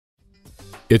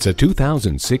It's a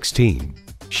 2016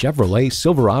 Chevrolet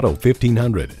Silverado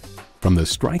 1500. From the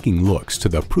striking looks to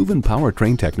the proven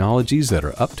powertrain technologies that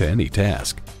are up to any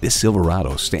task, this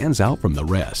Silverado stands out from the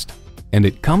rest. And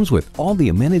it comes with all the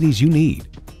amenities you need: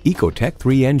 Ecotec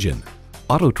 3 engine,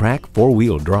 AutoTrack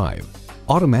 4-wheel drive,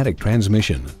 automatic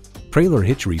transmission, trailer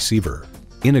hitch receiver,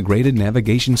 integrated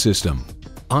navigation system,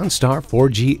 OnStar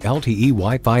 4G LTE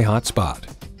Wi-Fi hotspot,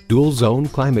 dual zone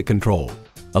climate control,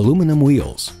 aluminum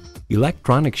wheels,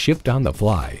 electronic shift on the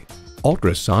fly,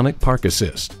 ultrasonic park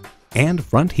assist, and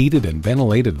front heated and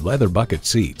ventilated leather bucket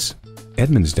seats.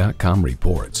 Edmunds.com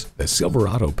reports the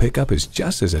Silverado pickup is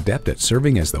just as adept at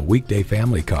serving as the weekday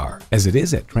family car as it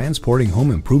is at transporting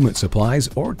home improvement supplies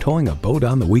or towing a boat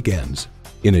on the weekends.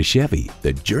 In a Chevy,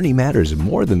 the journey matters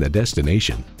more than the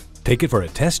destination. Take it for a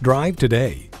test drive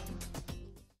today.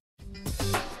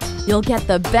 You'll get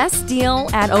the best deal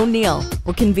at O'Neill.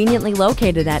 We're conveniently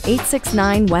located at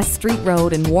 869 West Street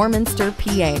Road in Warminster,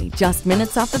 PA, just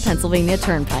minutes off the Pennsylvania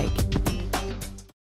Turnpike.